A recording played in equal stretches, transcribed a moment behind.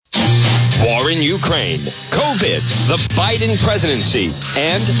in Ukraine, COVID, the Biden presidency,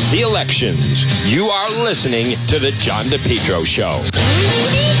 and the elections. You are listening to The John DePetro Show.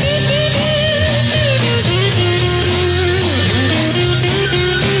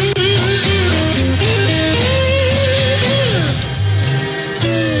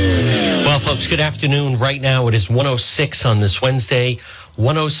 Well, folks, good afternoon. Right now it is 1:06 on this Wednesday.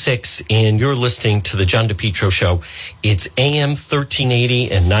 1:06, and you're listening to the John DePetro Show. It's AM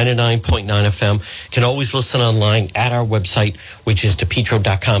 1380 and 99.9 FM. You can always listen online at our website, which is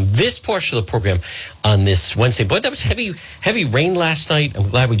DePetro.com. This portion of the program on this Wednesday. Boy, that was heavy rain last night. I'm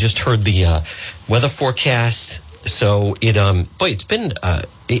glad we just heard the weather forecast. So it's been,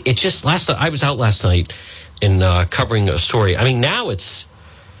 it just, last night, I was out last night in covering a story. I mean, now it's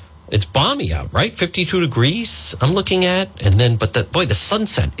balmy out, right? 52 degrees I'm looking at. And then, the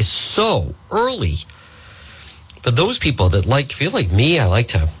sunset is so early. For those people that feel like me, I like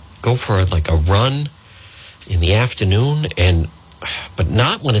to go for a run in the afternoon, but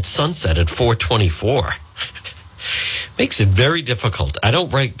not when it's sunset at 4:24. Makes it very difficult. I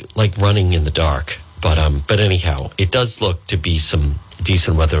don't like running in the dark, but anyhow, it does look to be some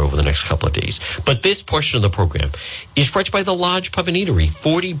decent weather over the next couple of days. But this portion of the program is brought to you by the Lodge Pub and Eatery,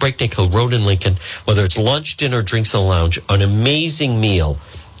 40 Breakneck Hill Road in Lincoln. Whether it's lunch, dinner, drinks in the lounge, an amazing meal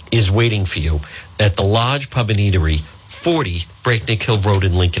is waiting for you at the Lodge Pub and Eatery, 40 Breakneck Hill Road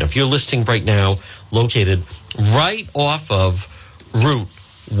in Lincoln. If you're listening right now, located right off of Route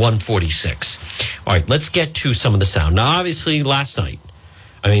 146. All right, let's get to some of the sound. Now, obviously, last night,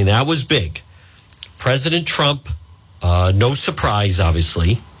 that was big. President Trump, no surprise,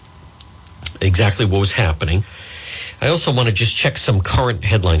 obviously, exactly what was happening. I also want to just check some current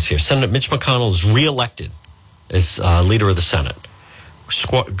headlines here. Senator Mitch McConnell is reelected as leader of the Senate,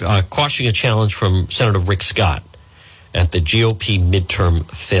 quashing a challenge from Senator Rick Scott at the GOP midterm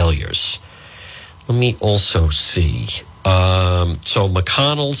failures. Let me also see. So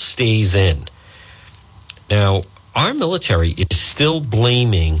McConnell stays in. Now, our military is still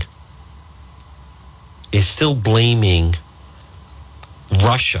blaming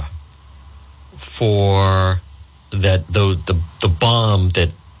Russia for that the bomb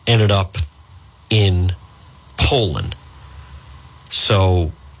that ended up in Poland.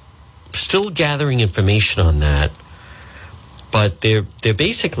 So still gathering information on that, but they're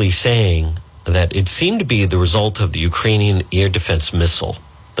basically saying that it seemed to be the result of the Ukrainian air defense missile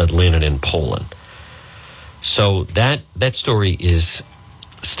that landed in Poland. So that story is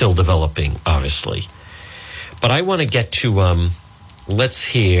still developing, obviously. But I want to get to, let's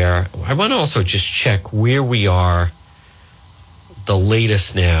hear, I want to also just check where we are, the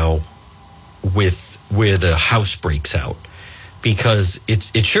latest now, with where the House breaks out. Because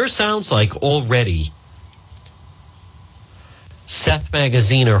it sure sounds like already Seth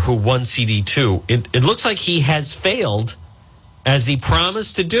Magaziner, who won CD2, it looks like he has failed, as he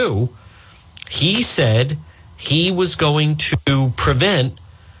promised to do. He said he was going to prevent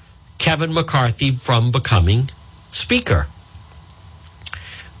Kevin McCarthy from becoming Speaker.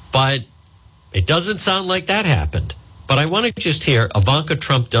 But it doesn't sound like that happened. But I want to just hear, Ivanka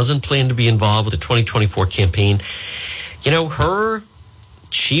Trump doesn't plan to be involved with the 2024 campaign.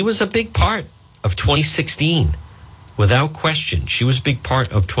 She was a big part of 2016, without question. She was a big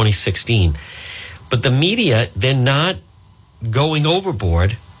part of 2016. But the media, they're not going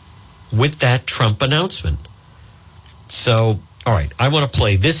overboard with that Trump announcement. So, all right, I want to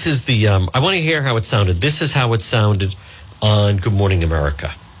play. This is I want to hear how it sounded. This is how it sounded on Good Morning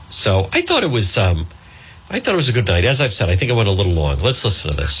America. So I thought it was a good night. As I've said, I think I went a little long. Let's listen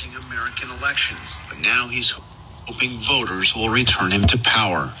to this. American elections, but now he's hoping voters will return him to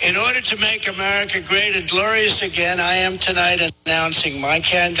power. In order to make America great and glorious again, I am tonight announcing my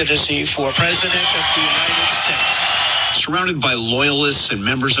candidacy for President of the United States. Surrounded by loyalists and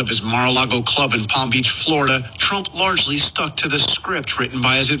members of his Mar-a-Lago club in Palm Beach, Florida, Trump largely stuck to the script written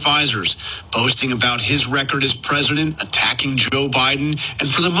by his advisors, boasting about his record as president, attacking Joe Biden,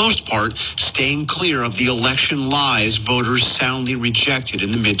 and for the most part, staying clear of the election lies voters soundly rejected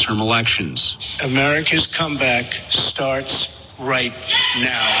in the midterm elections. America's comeback starts right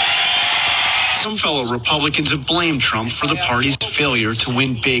now. Some fellow Republicans have blamed Trump for the party's failure to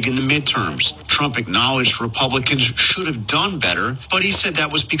win big in the midterms. Trump acknowledged Republicans should have done better, but he said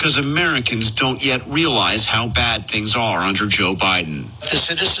that was because Americans don't yet realize how bad things are under Joe Biden. The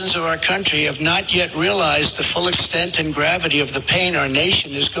citizens of our country have not yet realized the full extent and gravity of the pain our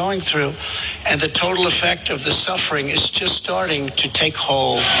nation is going through, and the total effect of the suffering is just starting to take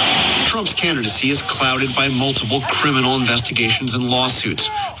hold. Trump's candidacy is clouded by multiple criminal investigations and lawsuits,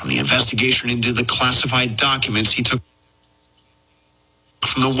 from the investigation into the classified documents he took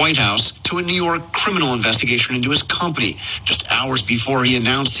from the White House to a New York criminal investigation into his company. Just hours before he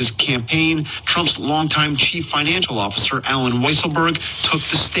announced his campaign, Trump's longtime chief financial officer, Alan Weisselberg, took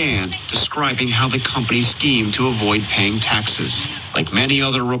the stand, describing how the company schemed to avoid paying taxes. Like many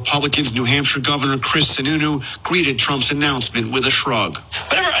other Republicans, New Hampshire Governor Chris Sununu greeted Trump's announcement with a shrug.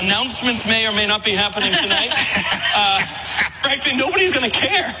 Whatever announcements may or may not be happening tonight, frankly, nobody's going to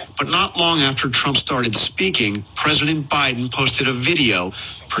care. But not long after Trump started speaking, President Biden posted a video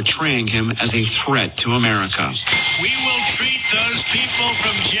portraying him as a threat to America. We will treat those people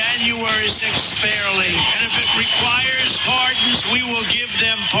from January 6th fairly, and if it requires pardons, we will give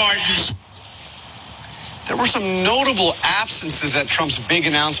them pardons. There were some notable absences at Trump's big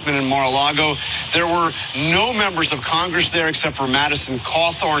announcement in Mar-a-Lago. There were no members of Congress there except for Madison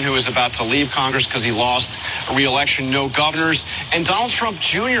Cawthorn, who is about to leave Congress because he lost a re-election. No governors. And Donald Trump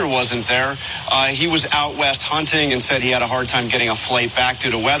Jr. wasn't there. He was out west hunting and said he had a hard time getting a flight back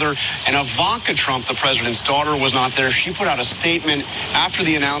due to weather. And Ivanka Trump, the president's daughter, was not there. She put out a statement after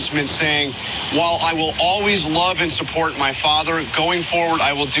the announcement saying, "While I will always love and support my father, going forward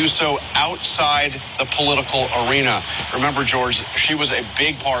I will do so outside the political arena." Remember, George, she was a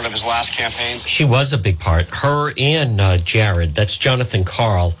big part of his last campaigns. She was a big part. Her and Jared, that's Jonathan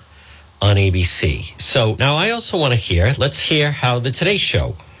Karl on ABC. So now I also want to let's hear how the Today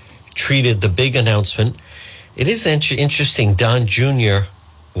Show treated the big announcement. It is interesting. Don Jr.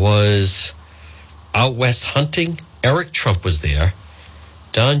 was out west hunting. Eric Trump was there.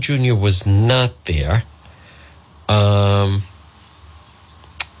 Don Jr. was not there.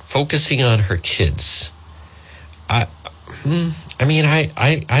 Focusing on her kids. I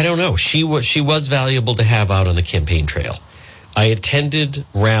don't know. She was valuable to have out on the campaign trail. I attended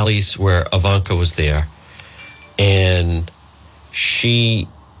rallies where Ivanka was there, and she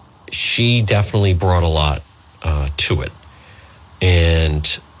definitely brought a lot to it,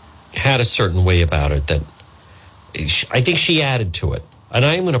 and had a certain way about it that I think she added to it. And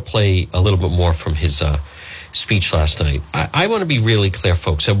I'm going to play a little bit more from his speech last night. I want to be really clear,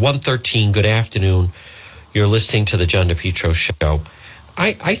 folks. At 1:13, good afternoon. You're listening to the John DePetro Show.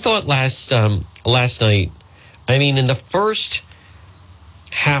 I thought last night, in the first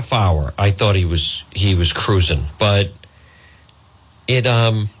half hour, I thought he was cruising, but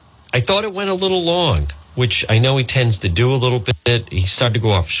I thought it went a little long, which I know he tends to do a little bit. He started to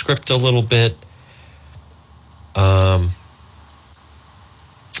go off script a little bit.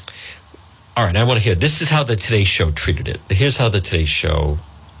 All right, I want to hear. This is how the Today Show treated it. Here's how the Today Show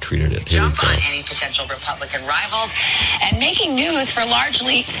treated it. Jump on any potential Republican rivals and making news for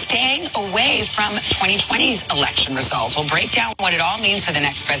largely staying away from 2020's election results. We'll break down what it all means for the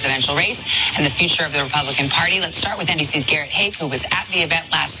next presidential race and the future of the Republican Party. Let's start with NBC's Garrett Haake, who was at the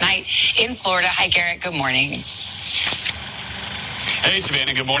event last night in Florida. Hi, Garrett. Good morning. Hey,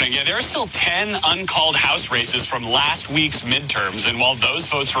 Savannah, good morning. Yeah, there are still 10 uncalled House races from last week's midterms, and while those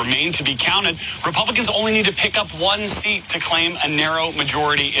votes remain to be counted, Republicans only need to pick up one seat to claim a narrow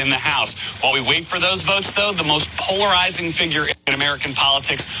majority in the House. While we wait for those votes, though, the most polarizing figure in American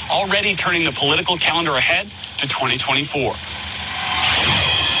politics already turning the political calendar ahead to 2024.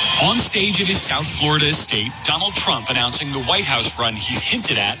 On stage at his South Florida estate, Donald Trump announcing the White House run he's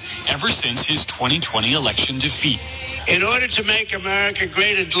hinted at ever since his 2020 election defeat. In order to make America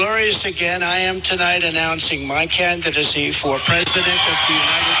great and glorious again, I am tonight announcing my candidacy for President of the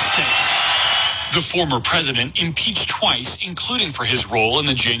United States. The former president impeached twice, including for his role in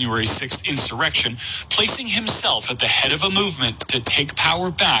the January 6th insurrection, placing himself at the head of a movement to take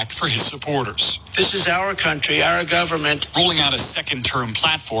power back for his supporters. This is our country, our government. Rolling out a second-term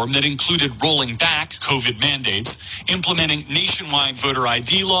platform that included rolling back COVID mandates, implementing nationwide voter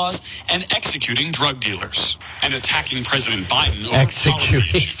ID laws, and executing drug dealers. And attacking President Biden over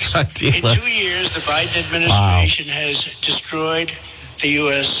executing drug dealers. In 2 years, the Biden administration has destroyed the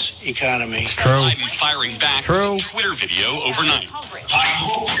U.S. economy. It's true. Biden firing back with a Twitter video overnight. I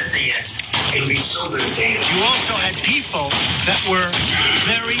hope at the end it'll be so good again. You also had people that were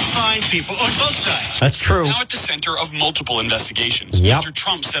very fine people on both sides. That's true. Now at the center of multiple investigations, Mr.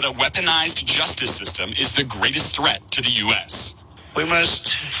 Trump said a weaponized justice system is the greatest threat to the U.S. We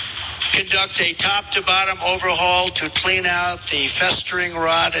must conduct a top-to-bottom overhaul to clean out the festering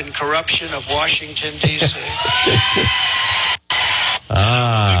rot and corruption of Washington, D.C. I'm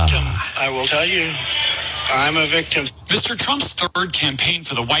a victim. I will tell you, I'm a victim. Mr. Trump's third campaign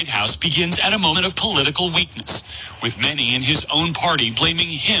for the White House begins at a moment of political weakness, with many in his own party blaming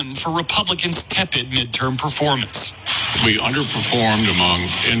him for Republicans' tepid midterm performance. We underperformed among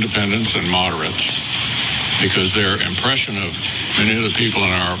independents and moderates because their impression of many of the people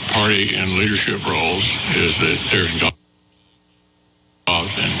in our party in leadership roles is that they're involved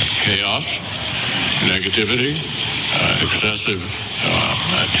chaos, negativity, excessive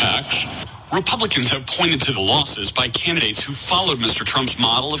attacks. Republicans have pointed to the losses by candidates who followed Mr. Trump's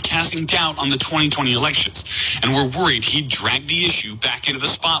model of casting doubt on the 2020 elections and were worried he'd drag the issue back into the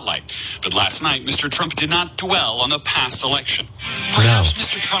spotlight. But last night, Mr. Trump did not dwell on the past election. Perhaps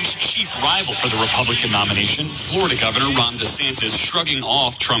Mr. Trump's chief rival for the Republican nomination, Florida Governor Ron DeSantis, shrugging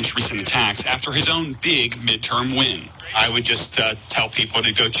off Trump's recent attacks after his own big midterm win. I would just tell people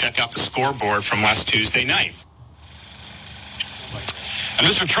to go check out the scoreboard from last Tuesday night. And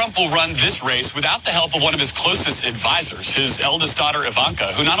Mr. Trump will run this race without the help of one of his closest advisors, his eldest daughter,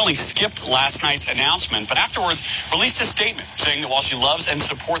 Ivanka, who not only skipped last night's announcement, but afterwards released a statement saying that while she loves and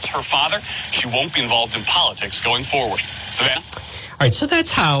supports her father, she won't be involved in politics going forward. Savannah? All right, so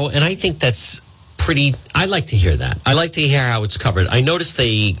that's how, and I think that's pretty, I like to hear that. I like to hear how it's covered. I noticed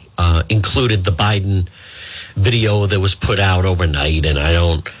they included the Biden video that was put out overnight, and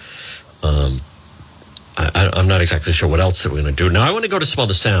I'm not exactly sure what else that we're going to do. Now, I want to go to some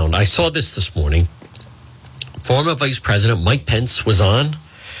other sound. I saw this morning. Former Vice President Mike Pence was on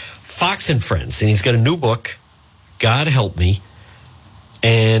Fox and Friends, and he's got a new book, God Help Me.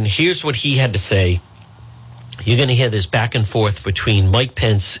 And here's what he had to say. You're going to hear this back and forth between Mike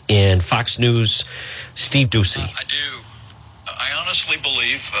Pence and Fox News' Steve Doocy. I do. I honestly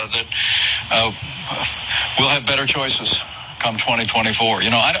believe that we'll have better choices come 2024. You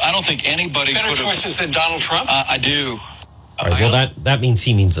know, I don't think anybody better choices than Donald Trump? I do. All right, well, that means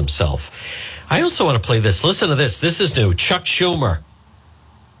he means himself. I also want to play this. Listen to this. This is new. Chuck Schumer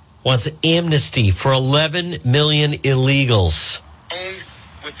wants amnesty for 11 million illegals.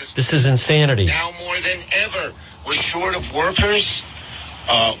 This is insanity. Now more than ever, we're short of workers.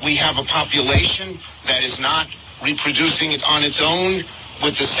 We have a population that is not reproducing it on its own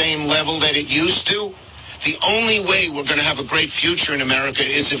with the same level that it used to. The only way we're going to have a great future in America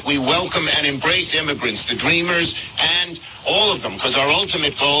is if we welcome and embrace immigrants, the dreamers, and all of them, because our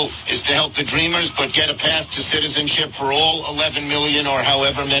ultimate goal is to help the dreamers, but get a path to citizenship for all 11 million or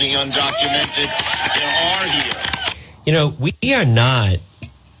however many undocumented there are here. You know, we are not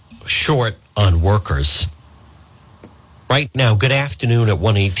short on workers. Right now, good afternoon at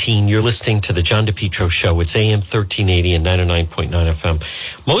 1:18. You're listening to the John DePetro Show. It's AM 1380 and 99.9 FM.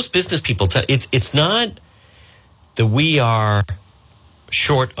 Most business people tell it's not that we are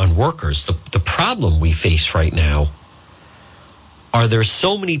short on workers. The problem we face right now are there's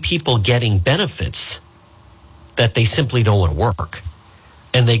so many people getting benefits that they simply don't want to work.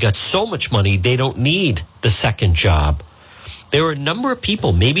 And they got so much money, they don't need the second job. There are a number of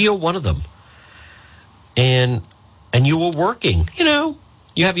people, maybe you're one of them, and you were working, you know,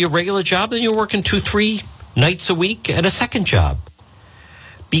 you have your regular job and you're working 2-3 nights a week at a second job.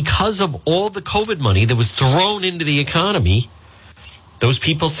 Because of all the COVID money that was thrown into the economy, those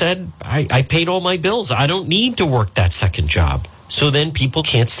people said, I paid all my bills. I don't need to work that second job. So then people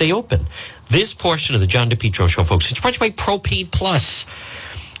can't stay open. This portion of the John DePetro Show, folks, it's brought to you by Propane Plus.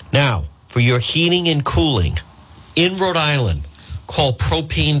 Now, for your heating and cooling in Rhode Island, call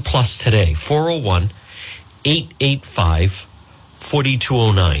Propane Plus today,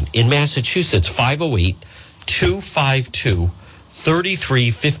 401-885-4209. In Massachusetts,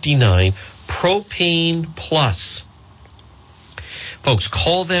 508-252-3359. Propane Plus. Folks,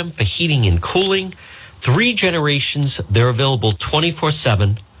 call them for heating and cooling. 3 generations. They're available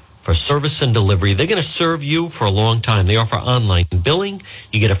 24/7 for service and delivery. They're going to serve you for a long time. They offer online billing.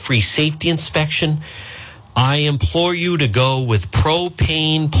 You get a free safety inspection. I implore you to go with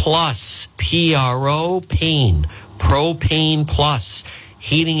Propane Plus. P-R-O, Pain. Propane Plus.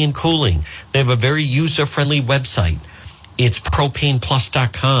 Heating and cooling. They have a very user-friendly website. It's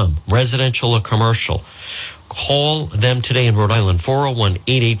propaneplus.com, residential or commercial. Call them today in Rhode Island,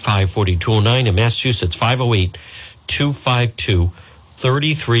 401-885-4209. In Massachusetts,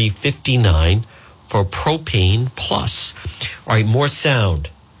 508-252-3359 for Propane Plus. All right, more sound.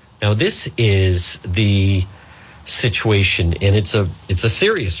 Now, this is the situation, and it's a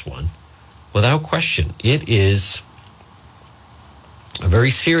serious one, without question. It is a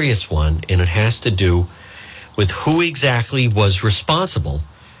very serious one, and it has to do with who exactly was responsible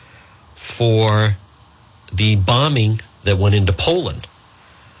for the bombing that went into Poland.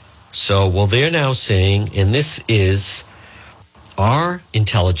 So, well, they're now saying, and this is our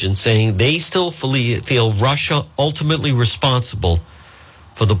intelligence saying, they still feel Russia ultimately responsible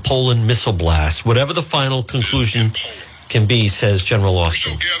for the Poland missile blast. Whatever the final conclusion can be, says General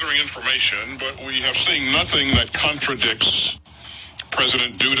Austin. We're still gathering information, but we have seen nothing that contradicts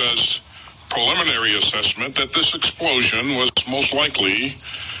President Duda's preliminary assessment that this explosion was most likely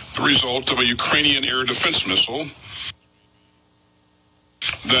the result of a Ukrainian air defense missile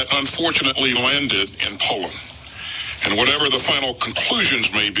that unfortunately landed in Poland. And whatever the final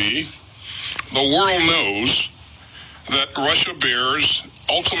conclusions may be, the world knows that Russia bears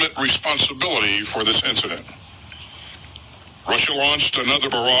ultimate responsibility for this incident. Russia launched another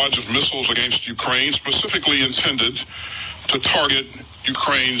barrage of missiles against Ukraine, specifically intended to target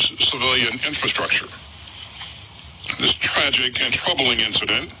Ukraine's civilian infrastructure. This tragic and troubling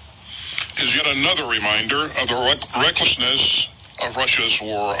incident is yet another reminder of the recklessness of Russia's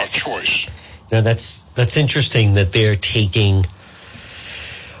war of choice. Now, that's interesting that they're taking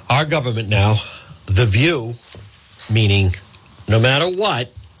our government now, the view, meaning no matter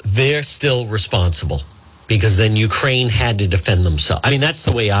what, they're still responsible because then Ukraine had to defend themselves. I mean, that's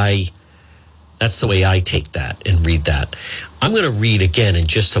the way I take that and read that. I'm going to read again in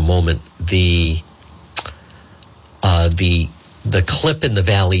just a moment the clip in the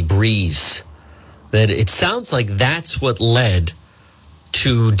Valley Breeze. That it sounds like that's what led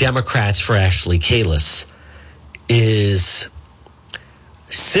to Democrats for Ashley Kalus is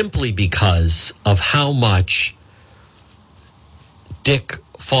simply because of how much Dick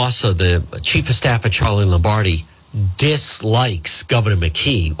Fossa, the chief of staff of Charlie Lombardi, dislikes Governor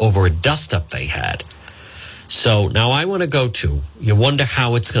McKee over a dust-up they had. So now I want to go to, you wonder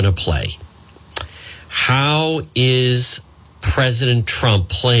how it's going to play. How is President Trump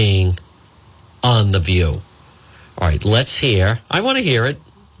playing on The View? All right, let's hear. I want to hear it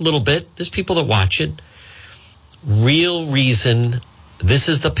a little bit. There's people that watch it. Real reason. This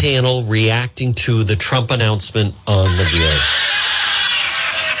is the panel reacting to the Trump announcement on The View.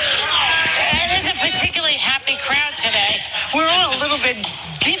 It is a particularly happy crowd today. We're all a little bit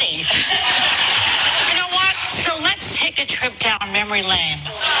giddy. You know what? So let's take a trip down memory lane.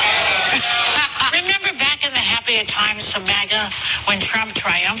 Remember back in the happier times for MAGA when Trump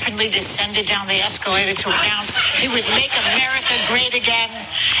triumphantly descended down the escalator to announce he would make America great again?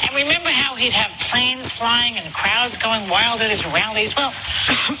 And remember how he'd have planes flying and crowds going wild at his rallies? Well,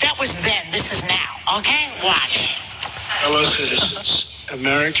 that was then. This is now. Okay? Watch. Fellow citizens,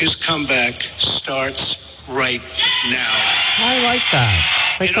 America's comeback starts right now. I like that.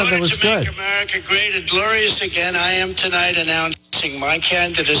 I thought that was good. In order to make America great and glorious again, I am tonight announcing my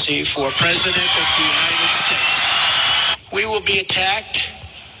candidacy for President of the United States. We will be attacked.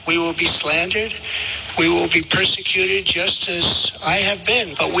 We will be slandered. We will be persecuted just as I have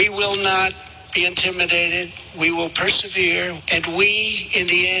been. But we will not be intimidated. We will persevere. And we, in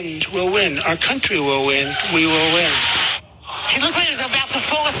the end, will win. Our country will win. We will win. He looked like he was about to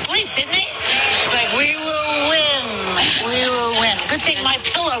fall asleep, didn't he? It's like, we will win. We will win. Good thing my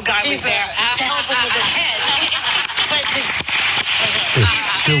pillow guy was there to help him with his head. But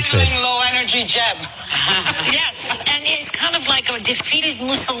It's stupid. Low energy Jeb. Yes, and he's kind of like a defeated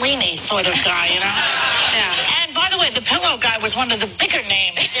Mussolini sort of guy, you know? Yeah. And by the way, the pillow guy was one of the bigger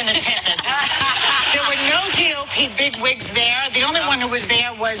names in attendance. There were no GOP bigwigs there. The only one who was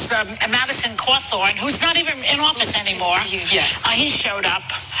there was Madison Cawthorn, who's not even in office anymore. Yes. He showed up.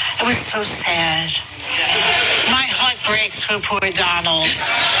 It was so sad. My heart breaks for poor Donald.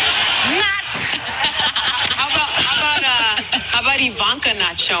 How about Ivanka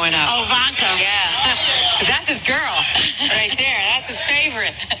not showing up? Oh, Ivanka. Yeah. Because that's his girl right there. That's his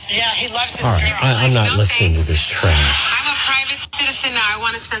favorite. Yeah, he loves his All girl. right, I'm not listening to this trash. I'm a private citizen now. I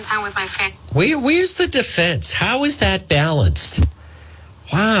want to spend time with my family. Where's the defense? How is that balanced?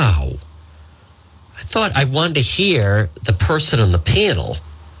 Wow. I thought I wanted to hear the person on the panel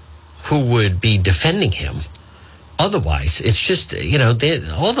who would be defending him. Otherwise, it's just,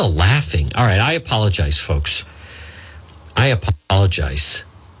 all the laughing. All right, I apologize, folks. I apologize.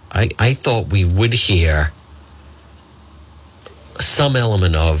 I thought we would hear some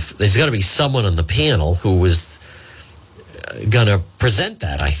element of, there's going to be someone on the panel who was going to present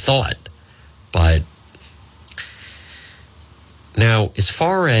that, I thought. But now, as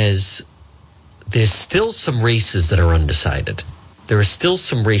far as there's still some races that are undecided. There are still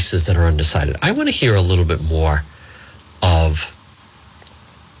some races that are undecided. I want to hear a little bit more of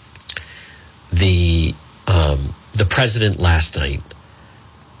the president last night.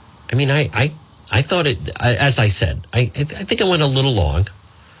 I mean, I thought it, as I said, I think it went a little long.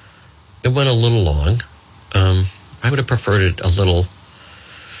 It went a little long. I would have preferred it a little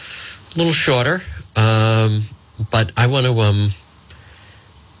shorter. But I want to,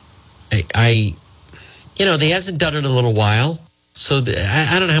 he hasn't done it in a little while. So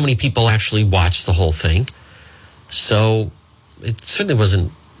I don't know how many people actually watched the whole thing. So it certainly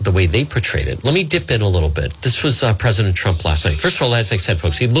wasn't the way they portrayed it. Let me dip in a little bit. This was President Trump last night. First of all, as I said,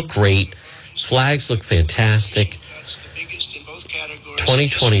 folks, he looked great. Flags look fantastic.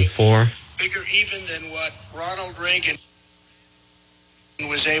 2024. Bigger even than what Ronald Reagan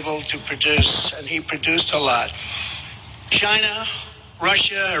was able to produce, and he produced a lot. China,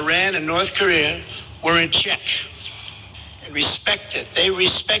 Russia, Iran, and North Korea were in check and respected. They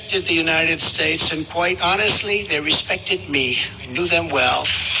respected the United States, and quite honestly, they respected me. I knew them well.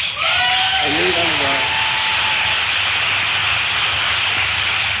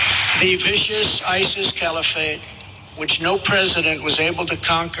 The vicious ISIS caliphate, which no president was able to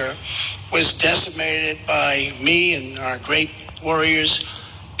conquer, was decimated by me and our great warriors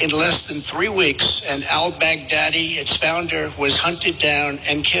in less than 3 weeks, and al-Baghdadi, its founder, was hunted down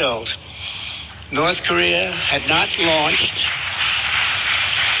and killed. North Korea had not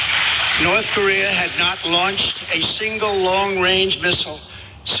launched a single long-range missile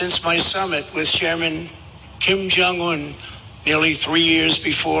since my summit with Chairman Kim Jong-un nearly 3 years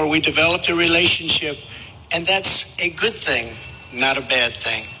before. We developed a relationship, and that's a good thing, not a bad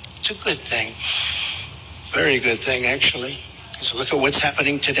thing. It's a good thing. Very good thing, actually. Because look at what's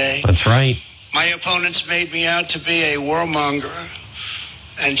happening today. That's right. My opponents made me out to be a warmonger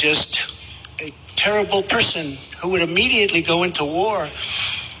and just a terrible person who would immediately go into war.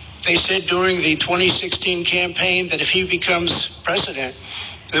 They said during the 2016 campaign that if he becomes president,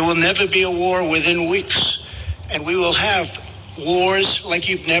 there will never be a war within weeks. And we will have wars like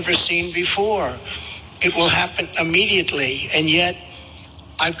you've never seen before. It will happen immediately. And yet,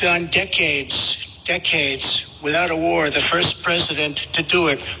 I've gone decades without a war, the first president to do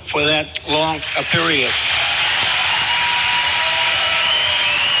it for that long a period.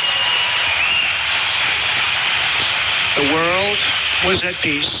 The world was at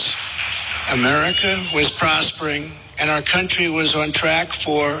peace, America was prospering, and our country was on track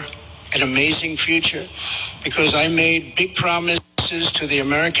for an amazing future because I made big promises to the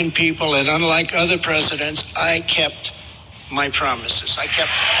American people, and unlike other presidents, I kept my promises. I kept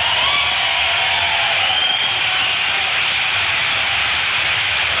them.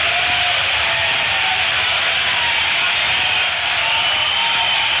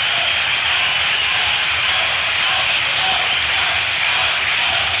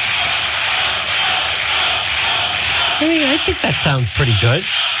 I think that sounds pretty good.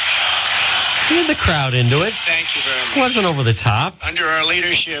 Get the crowd into it. Thank you very much. It wasn't over the top. Under our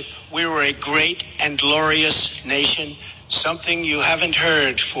leadership, we were a great and glorious nation, something you haven't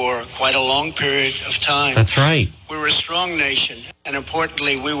heard for quite a long period of time. That's right. We were a strong nation, and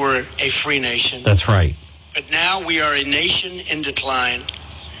importantly, we were a free nation. That's right. But now we are a nation in decline.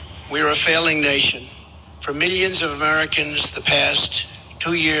 We are a failing nation. For millions of Americans, the past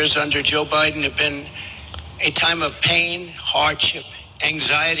 2 years under Joe Biden have been a time of pain, hardship,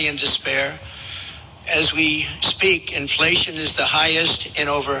 anxiety, and despair. As we speak, inflation is the highest in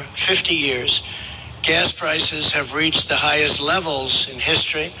over 50 years. Gas prices have reached the highest levels in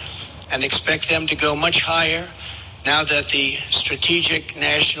history and expect them to go much higher now that the strategic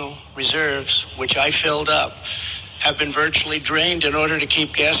national reserves, which I filled up, have been virtually drained in order to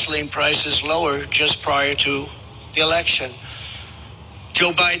keep gasoline prices lower just prior to the election.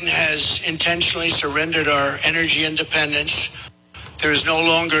 Joe Biden has intentionally surrendered our energy independence. There is no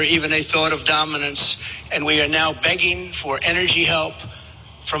longer even a thought of dominance, and we are now begging for energy help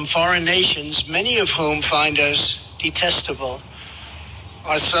from foreign nations, many of whom find us detestable.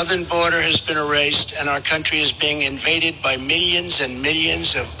 Our southern border has been erased, and our country is being invaded by millions and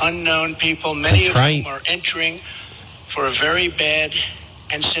millions of unknown people, many of whom are entering for a very bad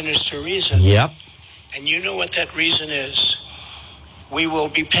and sinister reason. Yep. And you know what that reason is. We will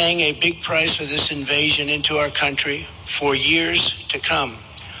be paying a big price for this invasion into our country for years to come.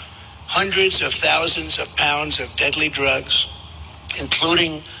 Hundreds of thousands of pounds of deadly drugs,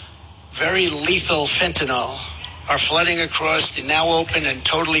 including very lethal fentanyl, are flooding across the now open and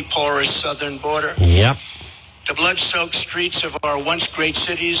totally porous southern border. Yep. The blood-soaked streets of our once great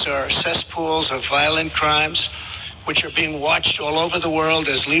cities are cesspools of violent crimes, which are being watched all over the world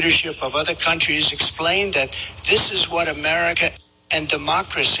as leadership of other countries explain that this is what America and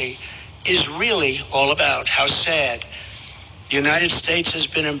democracy is really all about. How sad. The United States has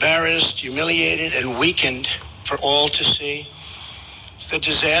been embarrassed, humiliated, and weakened for all to see. The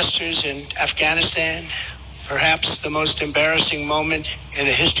disasters in Afghanistan, perhaps the most embarrassing moment in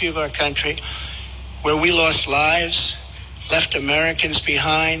the history of our country, where we lost lives, left Americans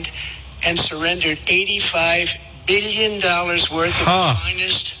behind, and surrendered $85 billion worth of the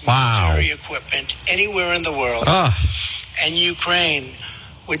finest military equipment anywhere in the world. And Ukraine,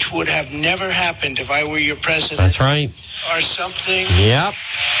 which would have never happened if I were your president. That's right. Or something. Yep.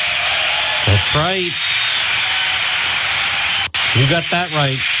 That's right. You got that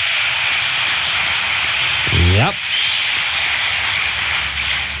right. Yep.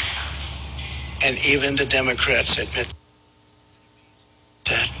 And even the Democrats admit.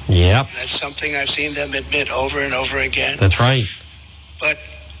 Yep. That's something I've seen them admit over and over again. That's right. But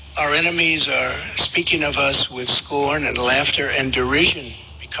our enemies are speaking of us with scorn and laughter and derision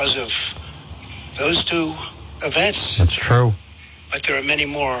because of those two events. That's true. But there are many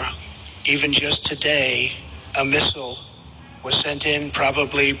more. Even just today, a missile was sent in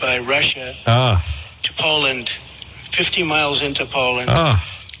probably by Russia to Poland, 50 miles into Poland. And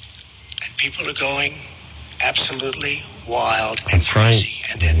people are going absolutely wild and crazy.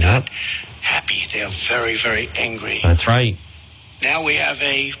 And they're not happy. They are very, very angry. That's right. Now we have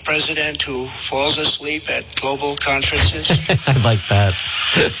a president who falls asleep at global conferences. I like that.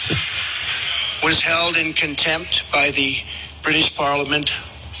 Was held in contempt by the British Parliament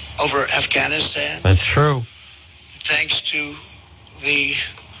over Afghanistan. That's true. Thanks to the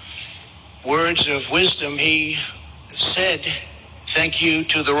words of wisdom, he said thank you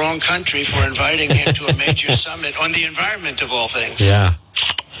to the wrong country for inviting him to a major summit on the environment of all things. Yeah.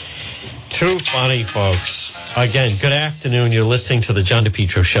 Too funny, folks. Again, good afternoon. You're listening to the John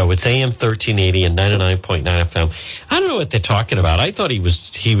DePetro Show. It's AM 1380 and 99.9 FM. I don't know what they're talking about. I thought he was,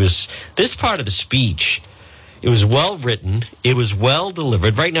 this part of the speech, it was well written. It was well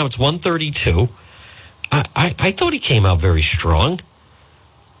delivered. Right now it's 1:32. I thought he came out very strong.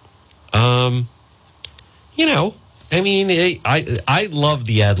 You know, I mean, I love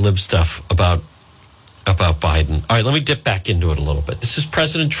the ad-lib stuff about Biden. All right, let me dip back into it a little bit. This is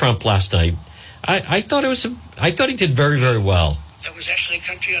President Trump last night. I thought he did very, very well. That was actually a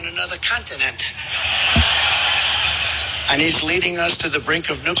country on another continent. And he's leading us to the brink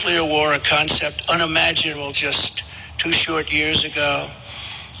of nuclear war, a concept unimaginable just 2 short years ago.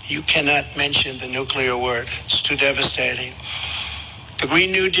 You cannot mention the nuclear word. It's too devastating. The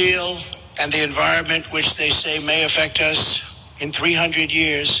Green New Deal and the environment, which they say may affect us in 300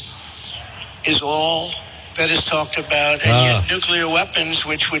 years, is all that is talked about. And yet nuclear weapons,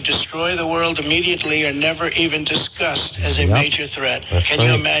 which would destroy the world immediately, are never even discussed as a major threat. Can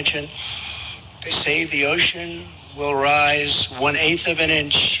you imagine? They say the ocean will rise 1/8 of an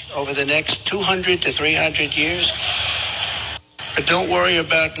inch over the next 200 to 300 years. But don't worry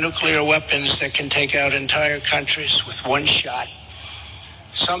about nuclear weapons that can take out entire countries with one shot.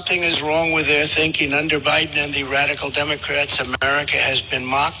 Something is wrong with their thinking. Under Biden and the radical Democrats, America has been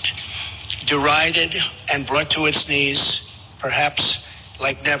mocked, derided, and brought to its knees, perhaps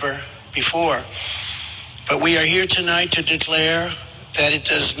like never before. But we are here tonight to declare that it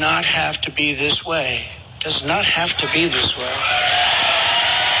does not have to be this way. It does not have to be this way.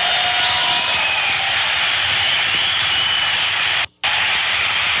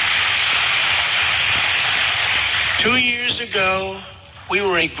 Two years ago, we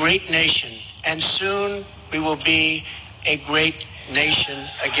were a great nation, and soon we will be a great nation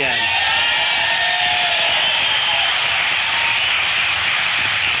again.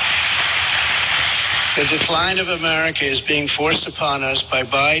 The decline of America is being forced upon us by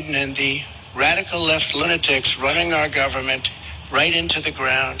Biden and the radical left lunatics running our government right into the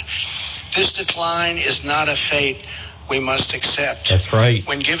ground. This decline is not a fate we must accept. That's right.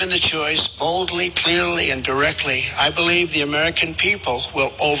 When given the choice, boldly, clearly, and directly, I believe the American people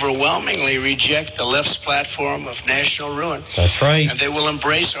will overwhelmingly reject the left's platform of national ruin. That's right. And they will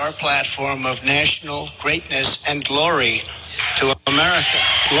embrace our platform of national greatness and glory to America.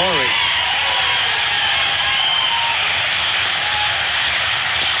 Glory.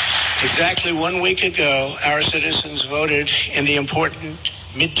 Exactly 1 week ago, our citizens voted in the important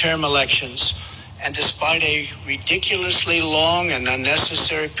midterm elections. And despite a ridiculously long and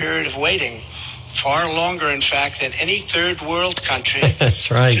unnecessary period of waiting, far longer, in fact, than any third world country,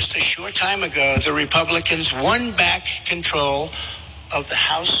 that's right. Just a short time ago, the Republicans won back control of the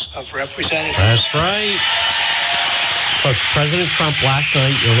House of Representatives. That's right. Folks, President Trump last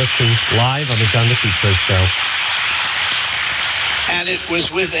night, you're listening live on the John DePetro Show. And it was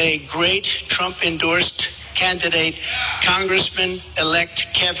with a great Trump-endorsed candidate,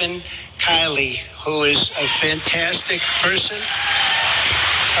 Congressman-elect Kevin Kiley, who is a fantastic person.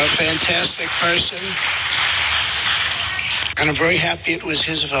 And I'm very happy it was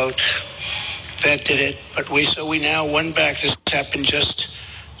his vote that did it. But we now won back. This happened just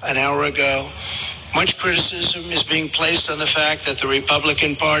an hour ago. Much criticism is being placed on the fact that the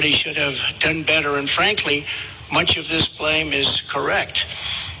Republican Party should have done better. And frankly, much of this blame is correct.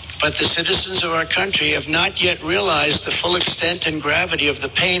 But the citizens of our country have not yet realized the full extent and gravity of the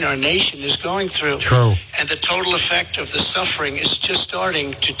pain our nation is going through. True. And the total effect of the suffering is just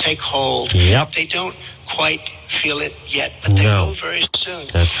starting to take hold. Yep. They don't quite feel it yet, but they will very soon.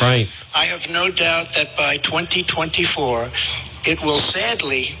 That's right. I have no doubt that by 2024, it will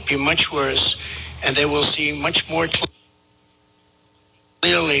sadly be much worse, and they will see much more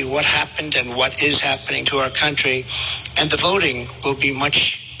clearly what happened and what is happening to our country, and the voting will be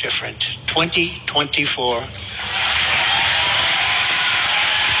much different. 2024.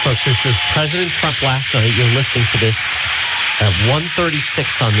 Folks, this is President Trump last night. You're listening to this at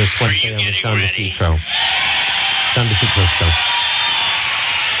 1:36 on this Wednesday on the John DePetro. John DePetro Show.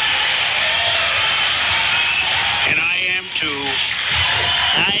 And I am too.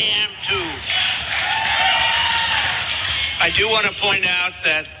 I do want to point out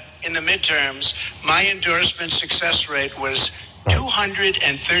that in the midterms, my endorsement success rate was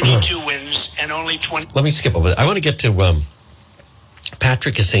 232 wins and only 20. Let me skip over that. I want to get to,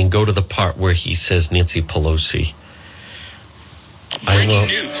 Patrick is saying go to the part where he says Nancy Pelosi. Breaking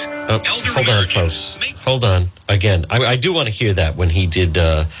news. Hold on, folks. Hold on. Again, I do want to hear that when he did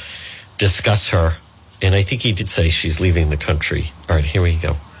discuss her. And I think he did say she's leaving the country. All right, here we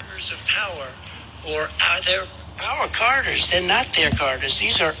go. Of power, or are there our Carters? They're not their Carters.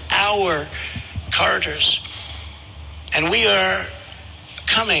 These are our Carters. And we are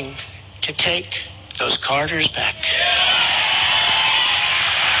coming to take those Carters back.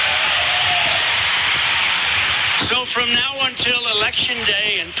 So from now until Election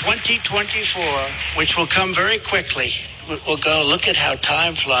Day in 2024, which will come very quickly, we'll go, look at how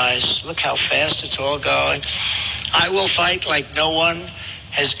time flies. Look how fast it's all going. I will fight like no one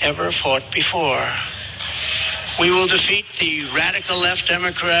has ever fought before. We will defeat the radical left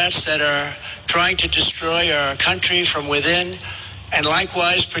Democrats that are trying to destroy our country from within, and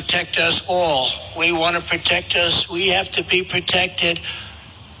likewise protect us all. We want to protect us. We have to be protected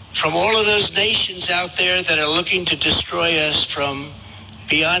from all of those nations out there that are looking to destroy us from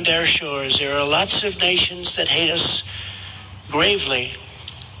beyond our shores. There are lots of nations that hate us gravely.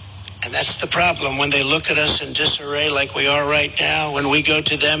 And that's the problem when they look at us in disarray like we are right now, when we go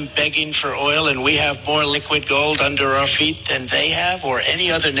to them begging for oil and we have more liquid gold under our feet than they have or any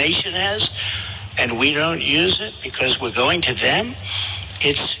other nation has, and we don't use it because we're going to them.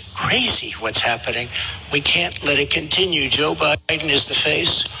 It's crazy what's happening. We can't let it continue. Joe Biden is the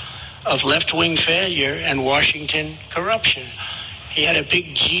face of left-wing failure and Washington corruption. He had a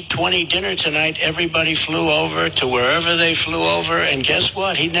big G20 dinner tonight. Everybody flew over to wherever they flew over. And guess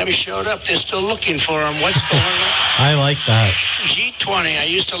what? He never showed up. They're still looking for him. What's going on? I like that. G20. I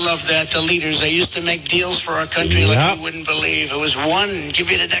used to love that. The leaders, they used to make deals for our country like you wouldn't believe. It was one,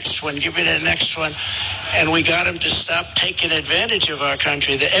 give you the next one, give you the next one. And we got them to stop taking advantage of our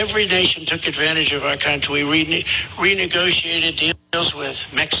country. Every nation took advantage of our country. We renegotiated deals with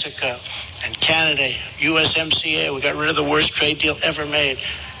Mexico and Canada, USMCA. We got rid of the worst trade deal ever made.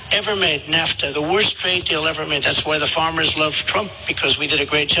 NAFTA, the worst trade deal ever made. That's why the farmers love Trump, because we did a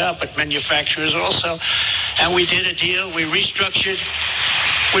great job, but manufacturers also. And we did a deal. We restructured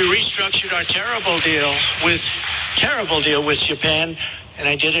our terrible deal with Japan, and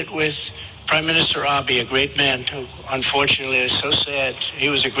I did it with Prime Minister Abe, a great man who unfortunately is so sad. He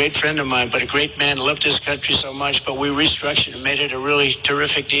was a great friend of mine, but a great man, loved his country so much. But we restructured and made it a really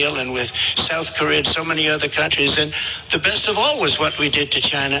terrific deal. And with South Korea and so many other countries. And the best of all was what we did to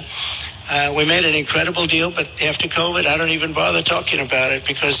China. We made an incredible deal, but after COVID, I don't even bother talking about it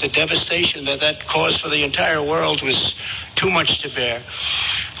because the devastation that caused for the entire world was too much to bear.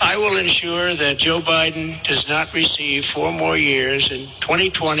 I will ensure that Joe Biden does not receive 4 more years in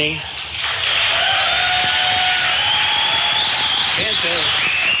 2020.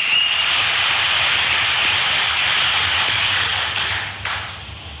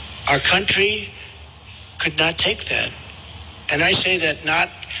 Our country could not take that. And I say that not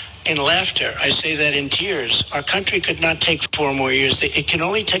in laughter. I say that in tears. Our country could not take 4 more years. It can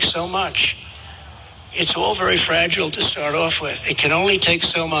only take so much. It's all very fragile to start off with. It can only take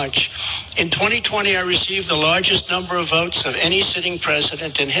so much. In 2020, I received the largest number of votes of any sitting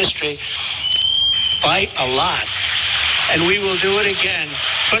president in history by a lot. And we will do it again,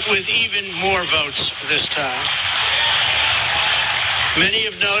 but with even more votes this time. Many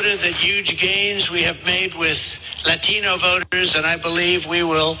have noted the huge gains we have made with Latino voters, and I believe we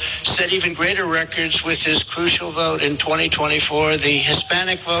will set even greater records with this crucial vote in 2024. The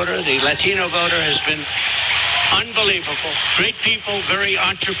Hispanic voter, the Latino voter has been unbelievable. Great people, very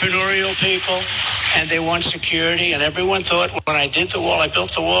entrepreneurial people, and they want security. And everyone thought when I did the wall, I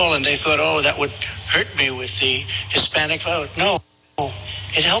built the wall, and they thought, oh, that would hurt me with the Hispanic vote. No.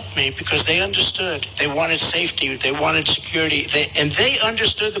 It helped me because they understood. They wanted safety. They wanted security. They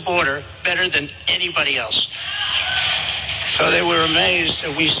understood the border better than anybody else. So they were amazed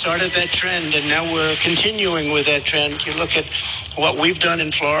that we started that trend, and now we're continuing with that trend. You look at what we've done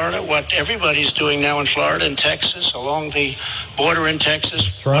in Florida, what everybody's doing now in Florida and Texas, along the border in Texas.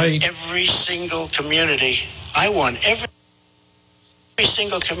 That's right. Every single community. I won every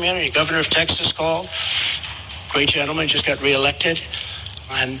single community. Governor of Texas called. Great gentleman, just got reelected.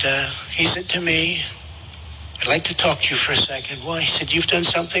 And he said to me, I'd like to talk to you for a second. Why? He said, you've done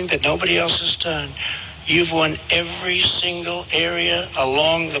something that nobody else has done. You've won every single area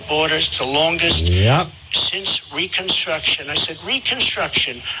along the border. It's the longest since Reconstruction. I said,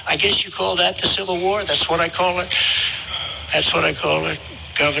 Reconstruction? I guess you call that the Civil War? That's what I call it? That's what I call it.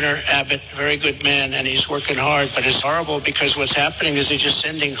 Governor Abbott, very good man, and he's working hard, but it's horrible because what's happening is he's just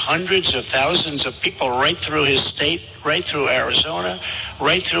sending hundreds of thousands of people right through his state, right through Arizona,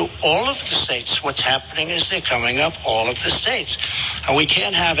 right through all of the states. What's happening is they're coming up all of the states. And we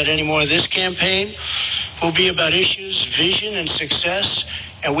can't have it anymore. This campaign will be about issues, vision, and success,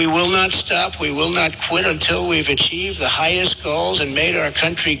 and we will not stop. We will not quit until we've achieved the highest goals and made our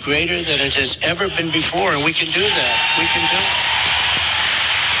country greater than it has ever been before, and we can do that. We can do it.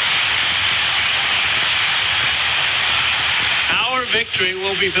 Our victory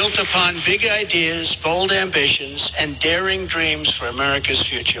will be built upon big ideas, bold ambitions, and daring dreams for America's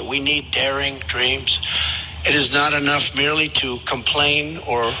future. We need daring dreams. It is not enough merely to complain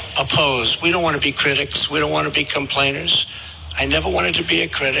or oppose. We don't want to be critics. We don't want to be complainers. I never wanted to be a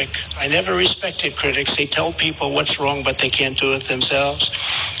critic. I never respected critics. They tell people what's wrong, but they can't do it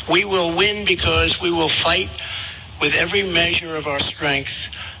themselves. We will win because we will fight with every measure of our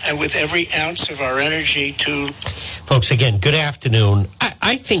strength and with every ounce of our energy to... Folks, again, good afternoon.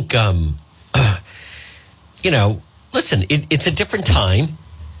 I think, listen, it's a different time.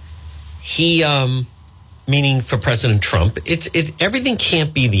 He, meaning for President Trump, everything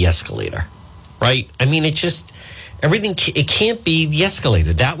can't be the escalator, right? I mean, it can't be the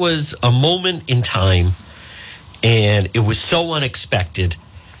escalator. That was a moment in time, and it was so unexpected.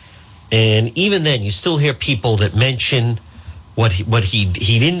 And even then, you still hear people that mention what he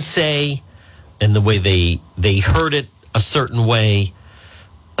didn't say, and the way they heard it a certain way,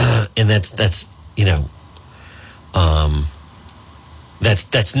 and that's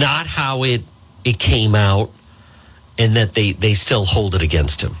not how it came out, and that they still hold it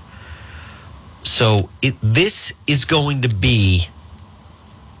against him. So this is going to be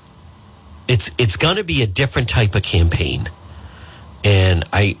it's going to be a different type of campaign, and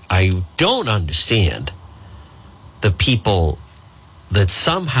I don't understand the people that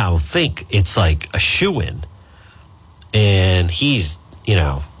somehow think it's like a shoo-in, and he's,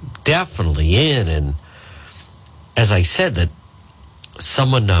 definitely in. And as I said, that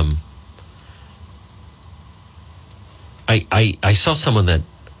someone, I saw someone that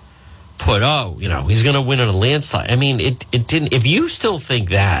put, he's going to win in a landslide. I mean, it didn't. If you still think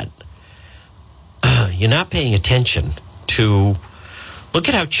that, you're not paying attention to. Look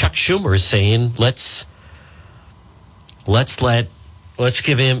at how Chuck Schumer is saying, let's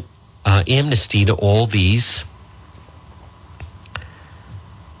give him amnesty to all these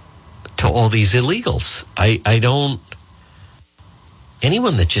illegals. I don't.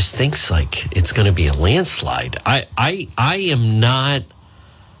 Anyone that just thinks like it's going to be a landslide, I am not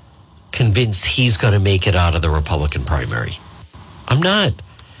convinced he's going to make it out of the Republican primary. I'm not.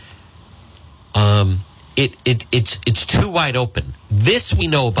 It's too wide open. This we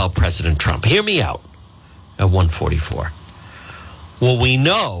know about President Trump. Hear me out. At 144. What we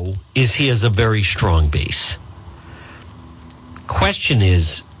know is he has a very strong base. Question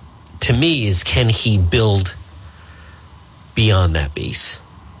is, to me, is can he build beyond that base?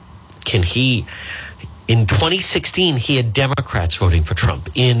 Can he? In 2016, he had Democrats voting for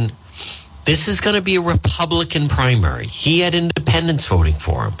Trump. This is going to be a Republican primary. He had independents voting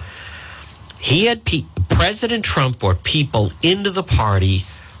for him. He had President Trump brought people into the party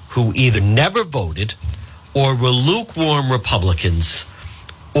who either never voted or were lukewarm Republicans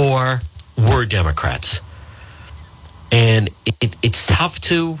or were Democrats. And it's tough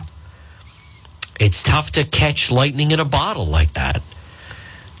to catch lightning in a bottle like that.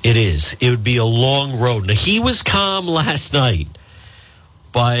 It is. It would be a long road. Now, he was calm last night,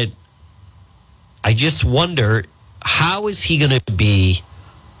 but I just wonder, how is he going to be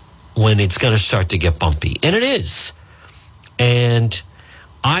when it's going to start to get bumpy? And it is. And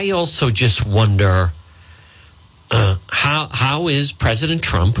I also just wonder, how is President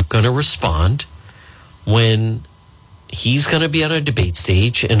Trump going to respond when he's going to be on a debate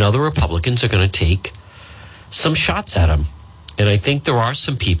stage and other Republicans are going to take some shots at him? And I think there are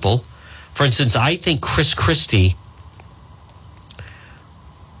some people. For instance, I think Chris Christie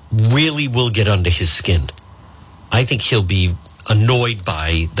really will get under his skin. I think he'll be annoyed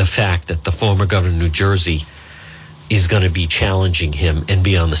by the fact that the former governor of New Jersey is going to be challenging him and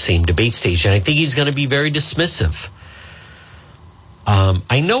be on the same debate stage. And I think he's going to be very dismissive.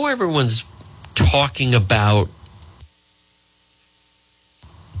 I know everyone's talking about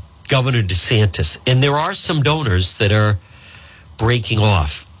Governor DeSantis. And there are some donors that are breaking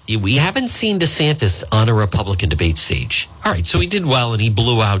off. We haven't seen DeSantis on a Republican debate stage. All right, so he did well and he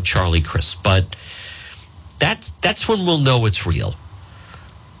blew out Charlie Crist, but that's when we'll know it's real.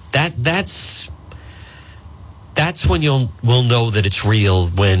 That's when we'll know that it's real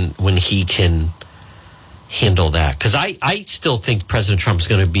when he can handle that. Because I still think President Trump's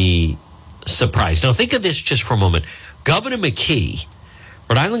going to be surprised. Now think of this just for a moment. Governor McKee,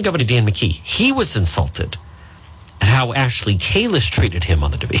 Rhode Island Governor Dan McKee, he was insulted at how Ashley Kalus treated him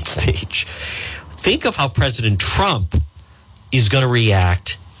on the debate stage. Think of how President Trump is going to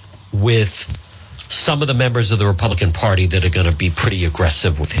react with some of the members of the Republican Party that are going to be pretty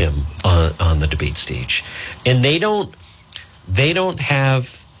aggressive with him on the debate stage. And they don't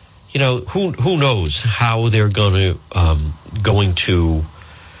have, who knows how they're going to,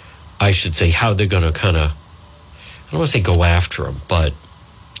 I should say, how they're going to kind of, I don't want to say go after him, but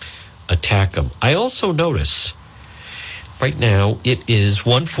attack him. I also notice right now it is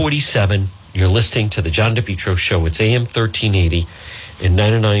 1:47. You're listening to the John DePetro Show. It's AM 1380 and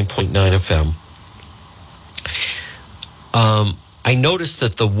 99.9 FM. I noticed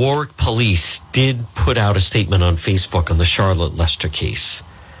that the Warwick police did put out a statement on Facebook on the Charlotte Lester case,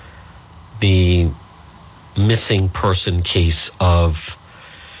 the missing person case of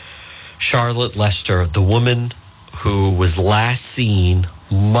Charlotte Lester, the woman who was last seen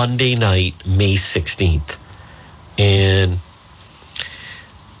Monday night, May 16th. And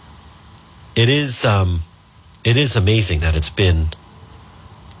it is amazing that it's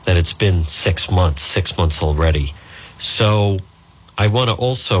been 6 months already. So I want to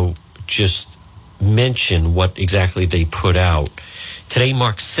also just mention what exactly they put out. Today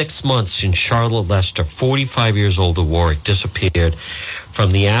marks 6 months since Charlotte Lester, 45 years old of Warwick, disappeared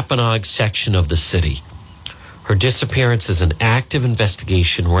from the Apponaug section of the city. Her disappearance is an active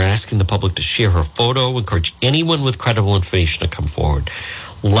investigation. We're asking the public to share her photo, encourage anyone with credible information to come forward.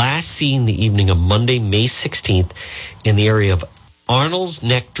 Last seen the evening of Monday, May 16th, in the area of Arnold's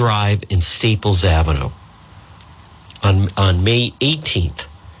Neck Drive and Staples Avenue. On May 18th,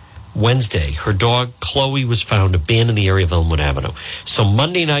 Wednesday, her dog Chloe was found abandoned in the area of Elmwood Avenue. So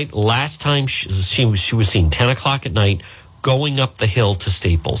Monday night, last time she was seen 10 o'clock at night going up the hill to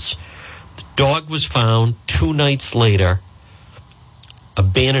Staples. The dog was found 2 nights later,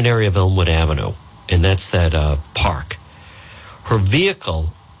 abandoned area of Elmwood Avenue, and that's that park. Her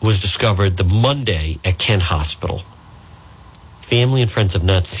vehicle was discovered the Monday at Kent Hospital. Family and friends have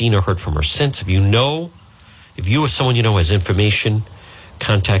not seen or heard from her since. If you or someone you know has information,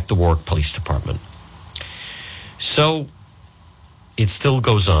 contact the Warwick Police Department. So it still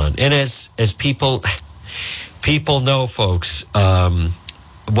goes on. And as people know, folks,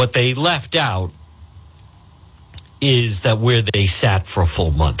 what they left out is that where they sat for a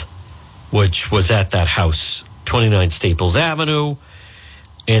full month, which was at that house, 29 Staples Avenue.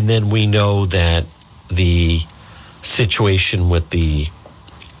 And then we know that the situation with the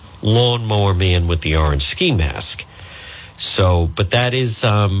lawnmower man with the orange ski mask. So, but that is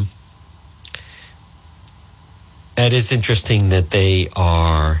interesting that they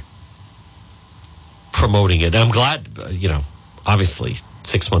are promoting it. I'm glad, obviously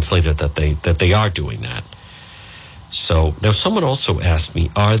 6 months later that they are doing that. So now someone also asked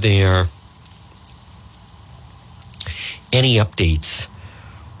me, are there any updates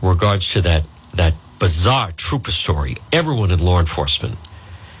in regards to that bizarre trooper story? Everyone in law enforcement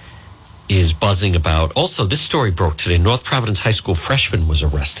is buzzing about. Also, this story broke today. North Providence High School freshman was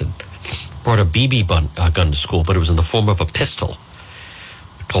arrested. Brought a BB gun to school, but it was in the form of a pistol,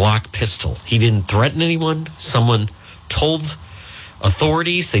 a Glock pistol. He didn't threaten anyone. Someone told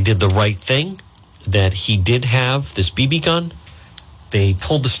authorities they did the right thing, that he did have this BB gun. They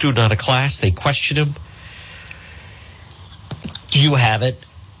pulled the student out of class. They questioned him. Do you have it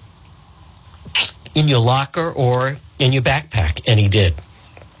in your locker or in your backpack? And he did.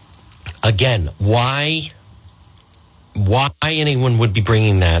 Again, why anyone would be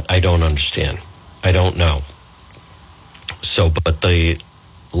bringing that, I don't understand. I don't know. So, but the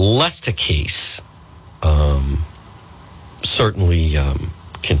Lester case certainly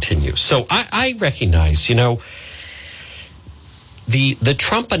continues. So I recognize, the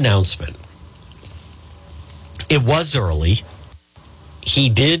Trump announcement, it was early. He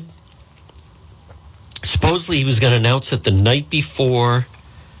did, supposedly he was going to announce it the night before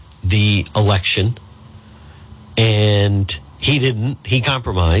the election, and he didn't. He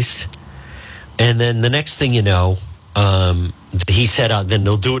compromised, and then the next thing you know, he said, then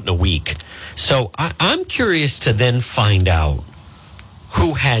they'll do it in a week. So I'm curious to then find out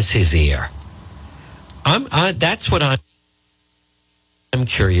who has his ear. That's what I'm I'm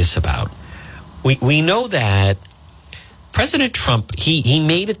curious about. We know that President Trump, he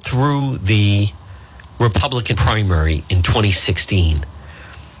made it through the Republican primary in 2016.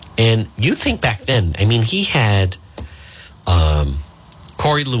 And you think back then, I mean, he had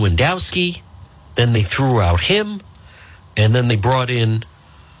Corey Lewandowski, then they threw out him, and then they brought in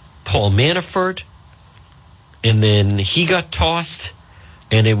Paul Manafort, and then he got tossed,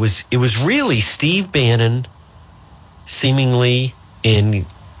 and it was really Steve Bannon, seemingly, in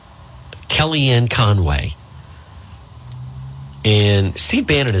Kellyanne Conway. And Steve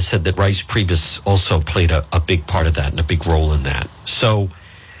Bannon has said that Rice Priebus also played a big part of that and a big role in that. So,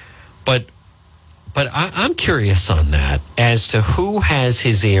 but I'm curious on that as to who has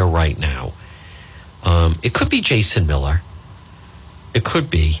his ear right now. It could be Jason Miller. It could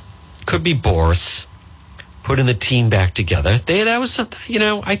be Boris putting the team back together. That was,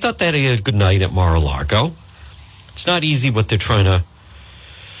 I thought that he had a good night at Mar-a-Lago. It's not easy what they're trying to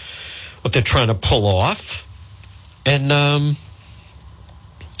pull off, and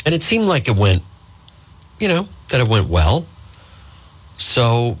it seemed like it went, that it went well.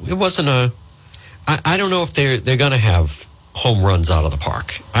 So it wasn't I don't know if they're going to have home runs out of the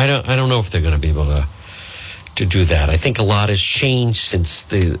park. I don't know if they're going to be able to do that. I think a lot has changed since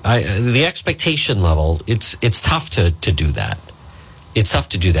the expectation level. It's tough to do that. It's tough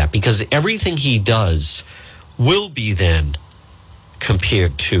to do that because everything he does will be then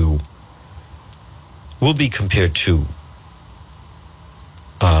compared to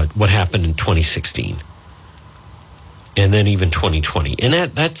what happened in 2016, and then even 2020, and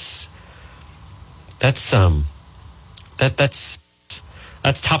that's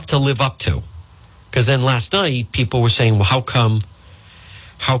tough to live up to. Because then last night people were saying, well, how come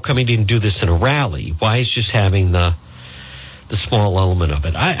he didn't do this in a rally? Why is just having the small element of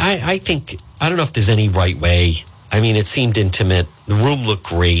it? I think, I don't know if there's any right way. I mean, it seemed intimate. The room looked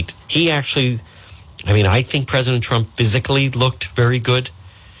great. I think President Trump physically looked very good.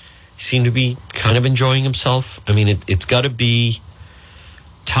 He seemed to be kind of enjoying himself. I mean, it's got to be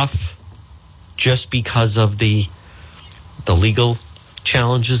tough just because of the legal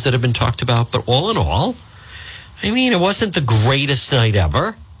challenges that have been talked about. But all in all, I mean, it wasn't the greatest night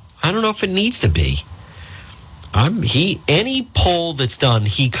ever. I don't know if it needs to be. Any poll that's done,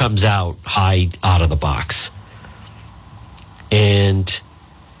 he comes out high out of the box. And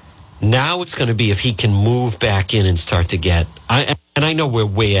now it's going to be if he can move back in and start to get, and I know we're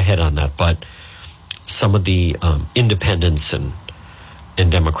way ahead on that, but some of the independents and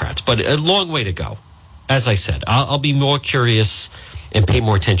Democrats, but a long way to go. As I said, I'll be more curious and pay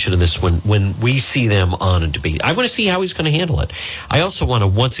more attention to this when we see them on a debate. I want to see how he's going to handle it. I also want to,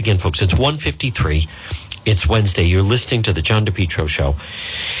 once again, folks, it's 1:53. It's Wednesday. You're listening to the John DePetro Show.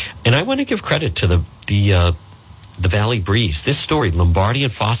 And I want to give credit to the Valley Breeze. This story, Lombardi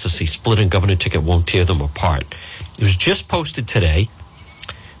and Fossa say split and governor ticket won't tear them apart. It was just posted today,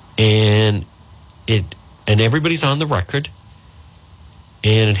 and everybody's on the record.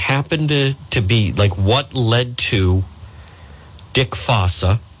 And it happened to be like what led to Dick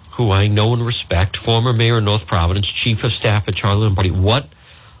Fossa, who I know and respect, former mayor of North Providence, chief of staff at Charlie Lombardi. What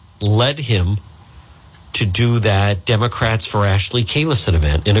led him to do that Democrats for Ashley Kalison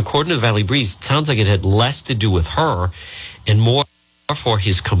event? And according to the Valley Breeze, it sounds like it had less to do with her and more for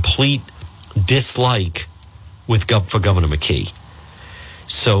his complete dislike for Governor McKee.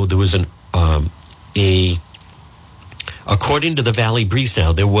 So there was according to the Valley Breeze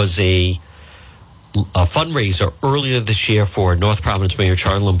now, there was a fundraiser earlier this year for North Providence Mayor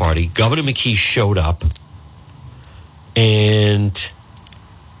Charlie Lombardi. Governor McKee showed up, and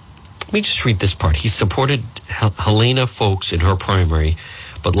let me just read this part. He supported Helena Folks in her primary,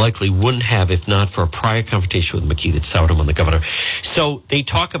 but likely wouldn't have if not for a prior confrontation with McKee that soured him on the governor. So they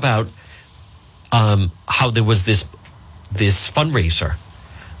talk about how there was this fundraiser,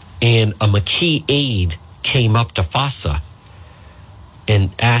 and a McKee aide came up to Fossa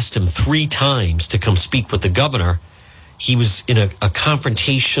and asked him 3 times to come speak with the governor. He was in a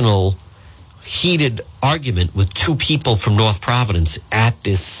confrontational, heated argument with 2 people from North Providence at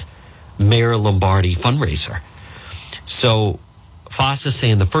this Mayor Lombardi fundraiser. So Fossa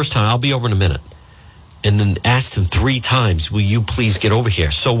saying the first time, I'll be over in a minute. And then asked him 3 times, will you please get over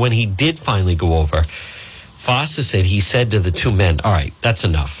here? So when he did finally go over, Fossa said he said to the 2 men, all right, that's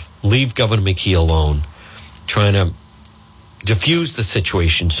enough. Leave Governor McKee alone. Trying to diffuse the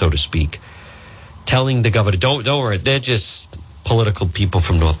situation, so to speak. Telling the governor, don't worry, they're just political people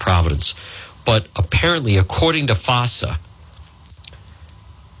from North Providence. But apparently, according to Fossa,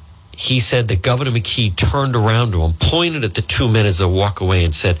 he said that Governor McKee turned around to him, pointed at the 2 men as they walk away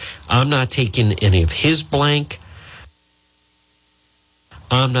and said, I'm not taking any of his blank.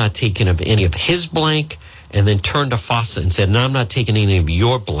 I'm not taking any of his blank, and then turned to Fossa and said, and I'm not taking any of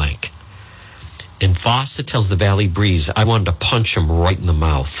your blank. And Fossa tells the Valley Breeze, I wanted to punch him right in the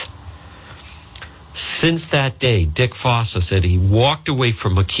mouth. Since that day, Dick Fossa said he walked away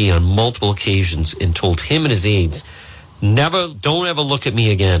from McKee on multiple occasions and told him and his aides, don't ever look at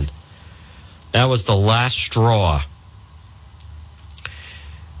me again. That was the last straw.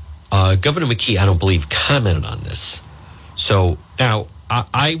 Governor McKee, I don't believe, commented on this. So now,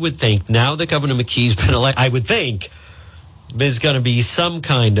 I would think, now that Governor McKee's been elected, I would think there's going to be some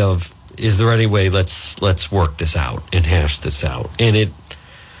kind of, is there any way, let's work this out and hash this out. And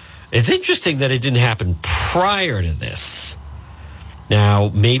it's interesting that it didn't happen prior to this.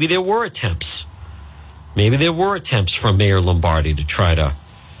 Now, maybe there were attempts. Maybe there were attempts from Mayor Lombardi to try to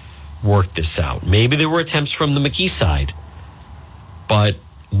work this out. Maybe there were attempts from the McKee side. But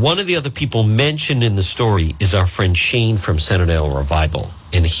one of the other people mentioned in the story is our friend Shane from Centerdale Revival.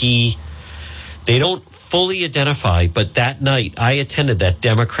 And they don't fully identify, but that night I attended that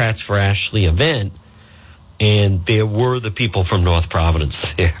Democrats for Ashley event, and there were the people from North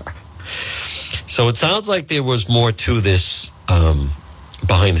Providence there. So it sounds like there was more to this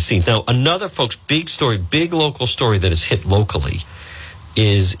behind the scenes. Now, another, folks, big story, big local story that has hit locally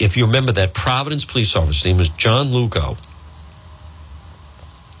is, if you remember, that Providence police officer, his name was John Lugo,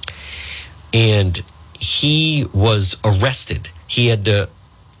 and he was arrested. He had to,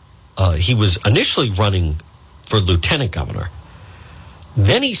 he was initially running for lieutenant governor.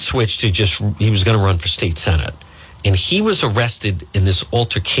 Then he switched to he was going to run for state senate. And he was arrested in this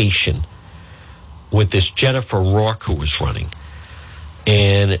altercation with this Jennifer Rourke who was running.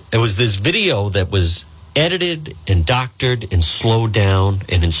 And it was this video that was edited and doctored and slowed down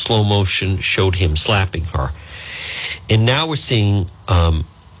and in slow motion showed him slapping her. And now we're seeing,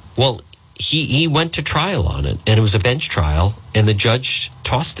 he went to trial on it, and it was a bench trial, and the judge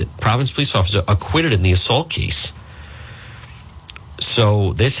tossed it. Providence police officer acquitted in the assault case.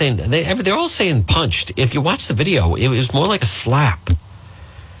 So they're saying, they're all saying punched. If you watch the video, it was more like a slap.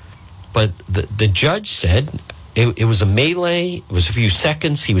 But the judge said it was a melee. It was a few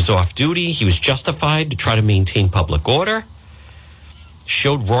seconds. He was off duty. He was justified to try to maintain public order.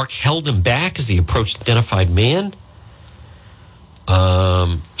 Showed Rourke held him back as he approached the identified man.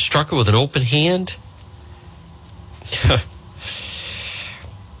 Struck her with an open hand.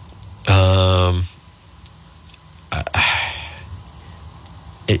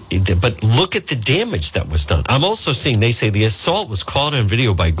 But look at the damage that was done. I'm also seeing, they say the assault was caught on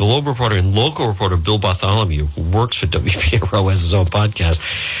video by Globe reporter and local reporter Bill Bartholomew, who works for WPRO, has his own podcast.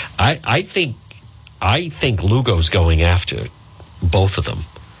 I think Lugo's going after both of them.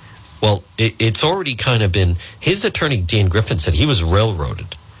 Well, it's already kind of been, his attorney, Dan Griffin, said he was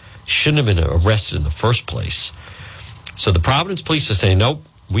railroaded. Shouldn't have been arrested in the first place. So the Providence police are saying, nope,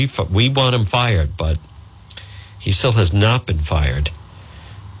 we want him fired, but he still has not been fired.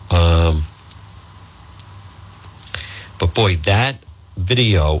 But boy, that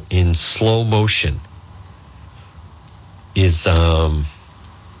video in slow motion is, I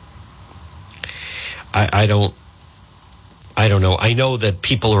don't know. I know that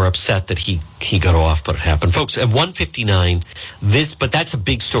people are upset that he got off, but it happened. Folks, at 1:59, but that's a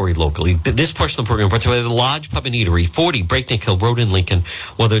big story locally. This portion of the program brought to you by the Lodge Pub and Eatery, 40 Breakneck Hill Road in Lincoln.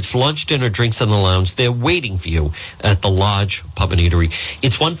 Whether it's lunch, dinner, drinks in the lounge, they're waiting for you at the Lodge Pub and Eatery.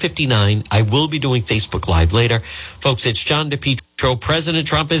 It's 1:59. I will be doing Facebook Live later. Folks, it's John DePetro. President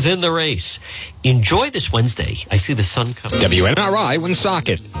Trump is in the race. Enjoy this Wednesday. I see the sun coming. WNRI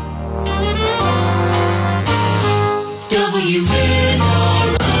Woonsocket.